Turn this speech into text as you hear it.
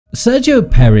Sergio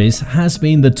Perez has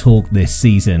been the talk this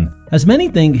season, as many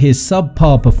think his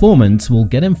subpar performance will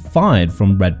get him fired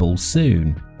from Red Bull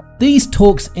soon. These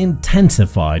talks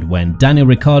intensified when Daniel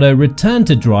Ricciardo returned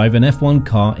to drive an F1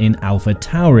 car in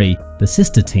AlphaTauri, the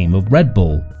sister team of Red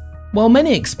Bull. While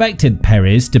many expected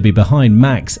Perez to be behind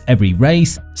Max every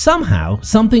race, somehow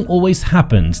something always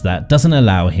happens that doesn't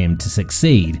allow him to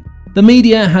succeed. The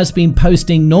media has been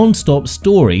posting non-stop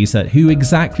stories at who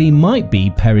exactly might be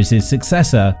Perez's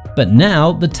successor, but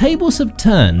now the tables have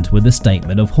turned with the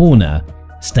statement of Horner.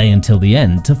 Stay until the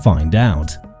end to find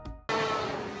out.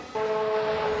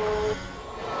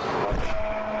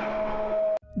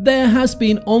 There has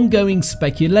been ongoing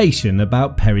speculation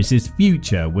about Perez's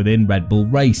future within Red Bull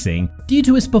Racing due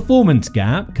to his performance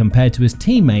gap compared to his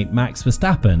teammate Max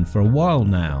Verstappen for a while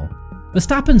now.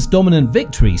 Verstappen's dominant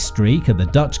victory streak at the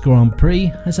Dutch Grand Prix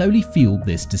has only fueled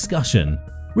this discussion.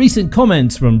 Recent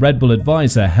comments from Red Bull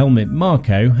advisor Helmut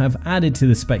Marko have added to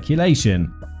the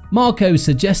speculation. Marko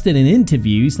suggested in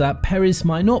interviews that Perez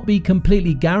might not be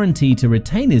completely guaranteed to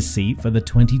retain his seat for the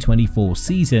 2024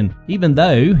 season, even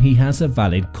though he has a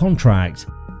valid contract.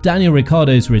 Daniel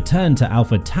Ricciardo's return to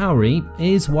AlphaTauri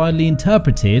is widely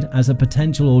interpreted as a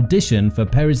potential audition for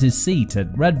Perez's seat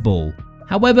at Red Bull.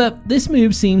 However, this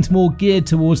move seems more geared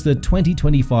towards the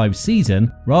 2025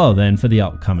 season rather than for the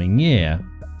upcoming year.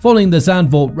 Following the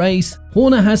Zandvoort race,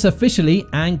 Horner has officially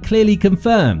and clearly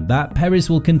confirmed that Perez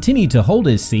will continue to hold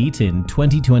his seat in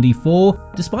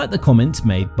 2024 despite the comments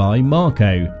made by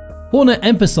Marko. Horner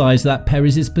emphasized that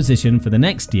Perez's position for the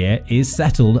next year is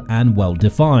settled and well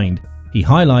defined. He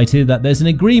highlighted that there's an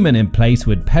agreement in place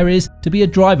with Perez to be a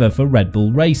driver for Red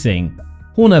Bull Racing.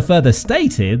 Horner further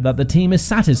stated that the team is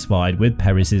satisfied with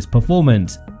Perez's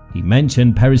performance. He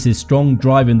mentioned Perez's strong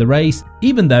drive in the race,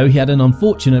 even though he had an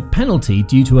unfortunate penalty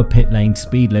due to a pit lane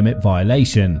speed limit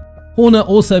violation. Horner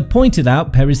also pointed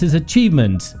out Perez's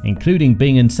achievements, including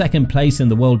being in second place in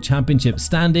the World Championship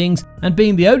standings and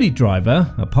being the only driver,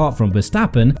 apart from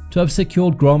Verstappen, to have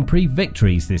secured Grand Prix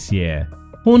victories this year.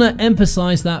 Horner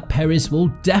emphasized that Perez will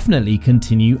definitely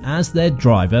continue as their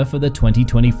driver for the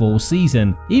 2024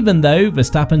 season, even though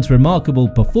Verstappen's remarkable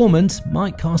performance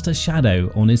might cast a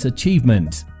shadow on his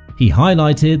achievement. He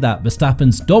highlighted that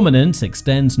Verstappen's dominance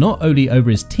extends not only over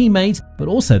his teammates but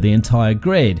also the entire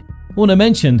grid. Horner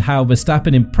mentioned how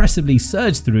Verstappen impressively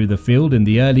surged through the field in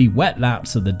the early wet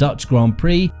laps of the Dutch Grand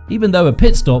Prix, even though a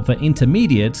pit stop for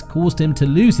intermediates caused him to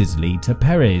lose his lead to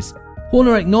Perez.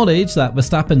 Horner acknowledged that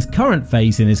Verstappen's current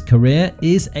phase in his career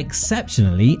is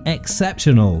exceptionally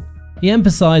exceptional. He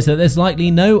emphasized that there's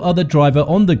likely no other driver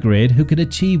on the grid who could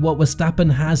achieve what Verstappen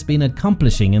has been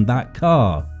accomplishing in that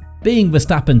car. Being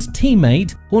Verstappen's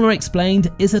teammate, Horner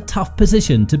explained, is a tough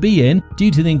position to be in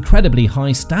due to the incredibly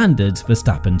high standards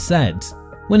Verstappen sets.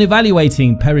 When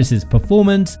evaluating Perez's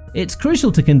performance, it's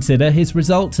crucial to consider his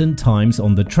results and times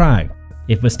on the track.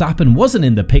 If Verstappen wasn't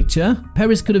in the picture,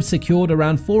 Perez could have secured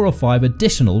around 4 or 5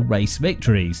 additional race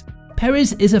victories.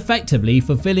 Perez is effectively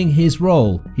fulfilling his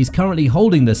role. He's currently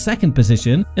holding the second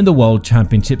position in the World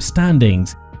Championship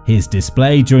standings. His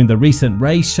display during the recent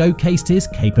race showcased his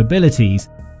capabilities.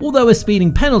 Although a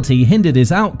speeding penalty hindered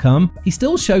his outcome, he's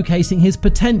still showcasing his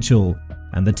potential,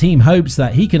 and the team hopes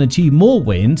that he can achieve more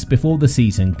wins before the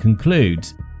season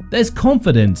concludes. There's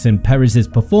confidence in Perez's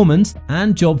performance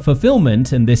and job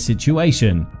fulfillment in this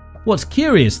situation. What's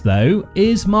curious though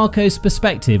is Marko's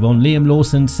perspective on Liam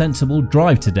Lawson's sensible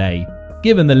drive today.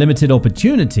 Given the limited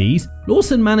opportunities,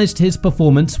 Lawson managed his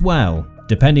performance well.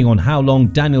 Depending on how long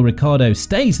Daniel Ricciardo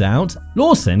stays out,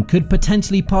 Lawson could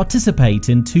potentially participate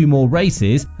in 2 more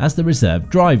races as the reserve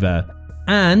driver.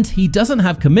 And he doesn't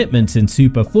have commitments in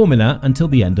Super Formula until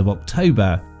the end of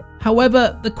October.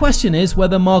 However, the question is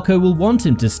whether Marko will want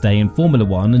him to stay in Formula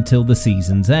 1 until the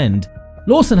season's end.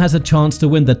 Lawson has a chance to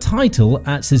win the title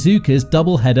at Suzuka's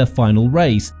double-header final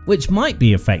race, which might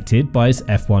be affected by his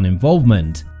F1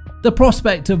 involvement. The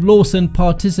prospect of Lawson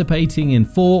participating in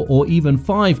 4 or even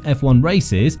 5 F1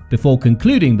 races before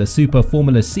concluding the Super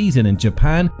Formula season in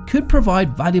Japan could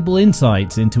provide valuable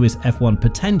insights into his F1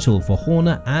 potential for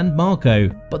Horner and Marko,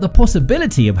 but the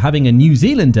possibility of having a New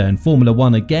Zealander in Formula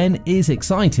 1 again is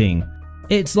exciting.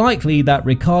 It's likely that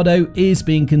Ricciardo is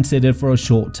being considered for a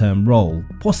short-term role,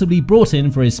 possibly brought in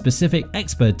for his specific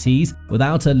expertise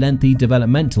without a lengthy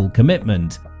developmental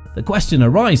commitment. The question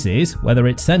arises whether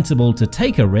it's sensible to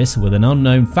take a risk with an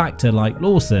unknown factor like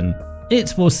Lawson.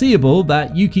 It's foreseeable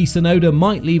that Yuki Tsunoda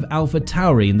might leave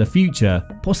AlphaTauri in the future,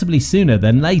 possibly sooner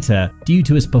than later, due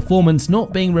to his performance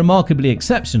not being remarkably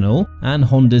exceptional and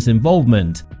Honda's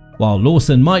involvement. While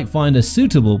Lawson might find a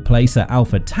suitable place at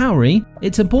AlphaTauri,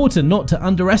 it's important not to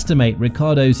underestimate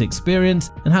Ricciardo's experience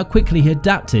and how quickly he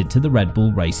adapted to the Red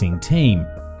Bull Racing team.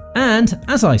 And,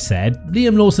 as I said,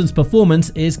 Liam Lawson's performance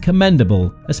is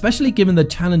commendable, especially given the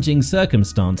challenging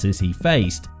circumstances he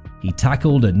faced. He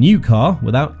tackled a new car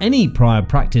without any prior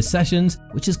practice sessions,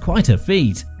 which is quite a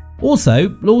feat. Also,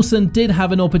 Lawson did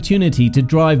have an opportunity to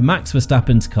drive Max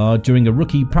Verstappen's car during a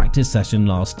rookie practice session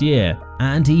last year,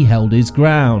 and he held his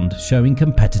ground, showing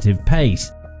competitive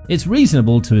pace. It's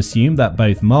reasonable to assume that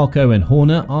both Marko and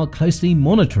Horner are closely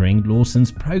monitoring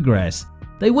Lawson's progress.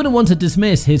 They wouldn't want to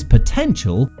dismiss his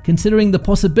potential, considering the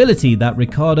possibility that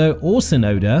Ricciardo or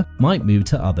Tsunoda might move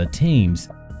to other teams.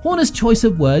 Horner's choice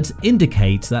of words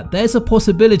indicates that there's a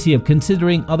possibility of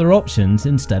considering other options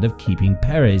instead of keeping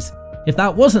Perez. If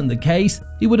that wasn't the case,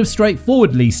 he would have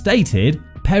straightforwardly stated,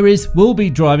 Perez will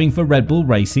be driving for Red Bull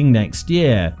Racing next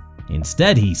year.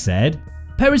 Instead, he said,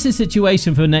 Perez's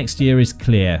situation for next year is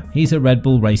clear. He's a Red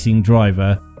Bull Racing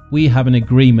driver. We have an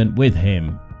agreement with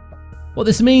him. What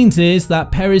this means is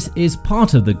that Perez is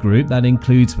part of the group that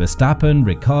includes Verstappen,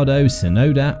 Ricciardo,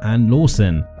 Tsunoda and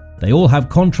Lawson. They all have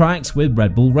contracts with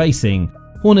Red Bull Racing.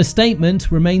 Horner's statement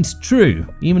remains true,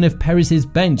 even if Perez is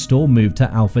benched or moved to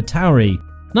AlphaTauri.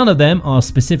 None of them are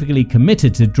specifically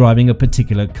committed to driving a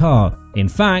particular car. In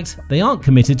fact, they aren't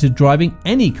committed to driving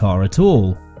any car at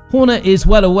all. Horner is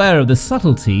well aware of the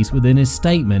subtleties within his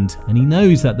statement, and he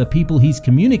knows that the people he's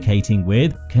communicating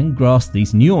with can grasp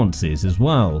these nuances as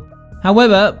well.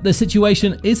 However, the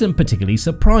situation isn't particularly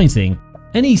surprising.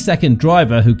 Any second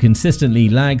driver who consistently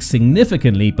lags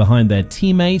significantly behind their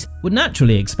teammate would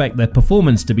naturally expect their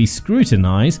performance to be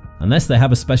scrutinized unless they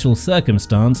have a special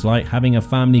circumstance like having a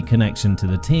family connection to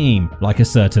the team, like a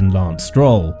certain Lance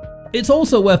Stroll. It's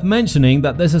also worth mentioning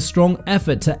that there's a strong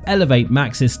effort to elevate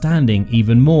Max's standing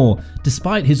even more,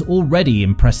 despite his already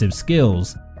impressive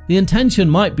skills. The intention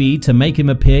might be to make him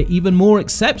appear even more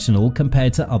exceptional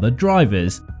compared to other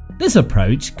drivers. This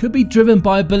approach could be driven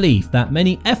by a belief that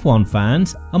many F1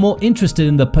 fans are more interested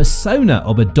in the persona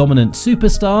of a dominant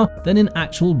superstar than in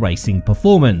actual racing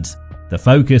performance. The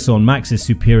focus on Max's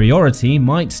superiority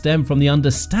might stem from the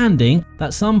understanding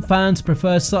that some fans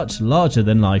prefer such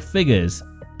larger-than-life figures.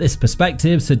 This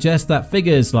perspective suggests that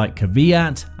figures like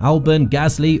Kvyat, Albon,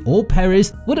 Gasly or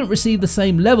Perez wouldn't receive the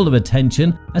same level of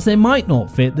attention as they might not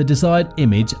fit the desired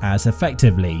image as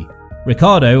effectively.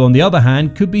 Ricciardo, on the other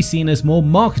hand, could be seen as more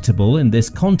marketable in this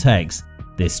context.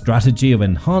 This strategy of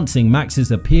enhancing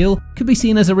Max's appeal could be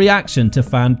seen as a reaction to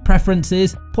fan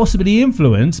preferences, possibly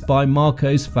influenced by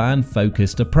Marko's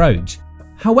fan-focused approach.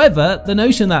 However, the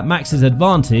notion that Max's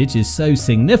advantage is so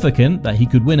significant that he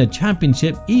could win a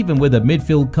championship even with a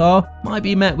midfield car might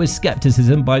be met with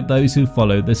skepticism by those who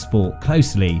follow the sport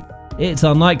closely. It's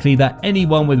unlikely that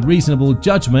anyone with reasonable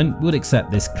judgment would accept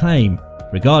this claim.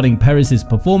 Regarding Perez's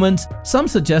performance, some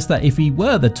suggest that if he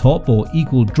were the top or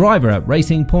equal driver at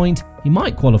Racing Point, he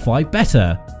might qualify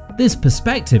better. This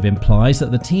perspective implies that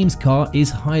the team's car is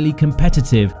highly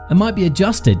competitive and might be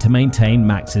adjusted to maintain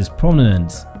Max's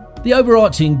prominence. The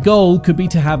overarching goal could be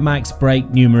to have Max break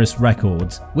numerous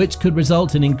records, which could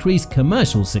result in increased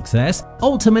commercial success,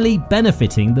 ultimately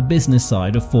benefiting the business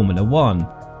side of Formula One.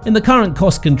 In the current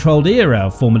cost-controlled era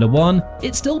of Formula One,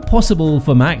 it's still possible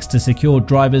for Max to secure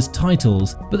drivers'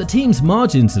 titles, but the team's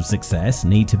margins of success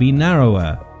need to be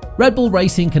narrower. Red Bull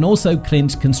Racing can also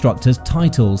clinch constructors'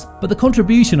 titles, but the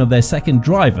contribution of their second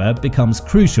driver becomes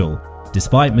crucial.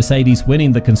 Despite Mercedes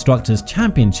winning the Constructors'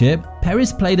 Championship,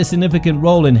 Perez played a significant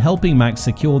role in helping Max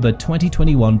secure the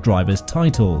 2021 Drivers'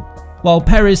 title. While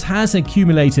Perez has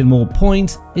accumulated more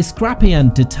points, his scrappy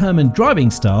and determined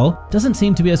driving style doesn't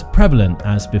seem to be as prevalent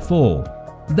as before.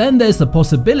 Then there's the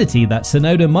possibility that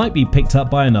Tsunoda might be picked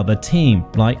up by another team,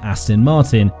 like Aston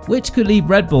Martin, which could leave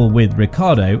Red Bull with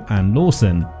Ricciardo and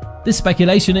Lawson. This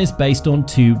speculation is based on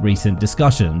two recent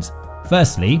discussions.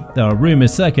 Firstly, there are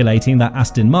rumours circulating that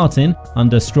Aston Martin,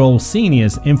 under Stroll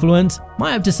Sr.'s influence,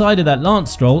 might have decided that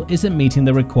Lance Stroll isn't meeting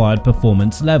the required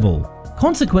performance level.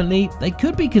 Consequently, they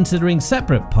could be considering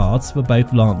separate paths for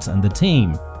both Lance and the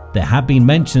team. There have been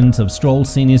mentions of Stroll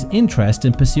Sr.'s interest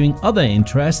in pursuing other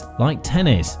interests like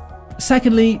tennis.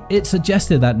 Secondly, it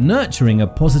suggested that nurturing a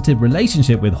positive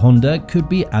relationship with Honda could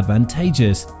be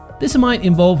advantageous. This might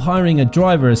involve hiring a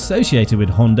driver associated with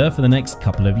Honda for the next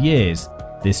couple of years.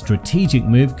 This strategic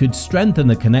move could strengthen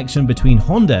the connection between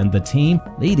Honda and the team,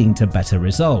 leading to better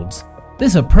results.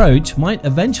 This approach might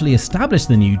eventually establish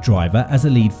the new driver as a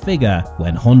lead figure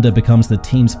when Honda becomes the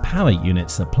team's power unit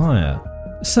supplier.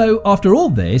 So after all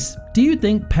this, do you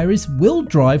think Perez will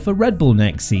drive for Red Bull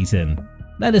next season?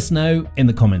 Let us know in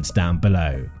the comments down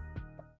below.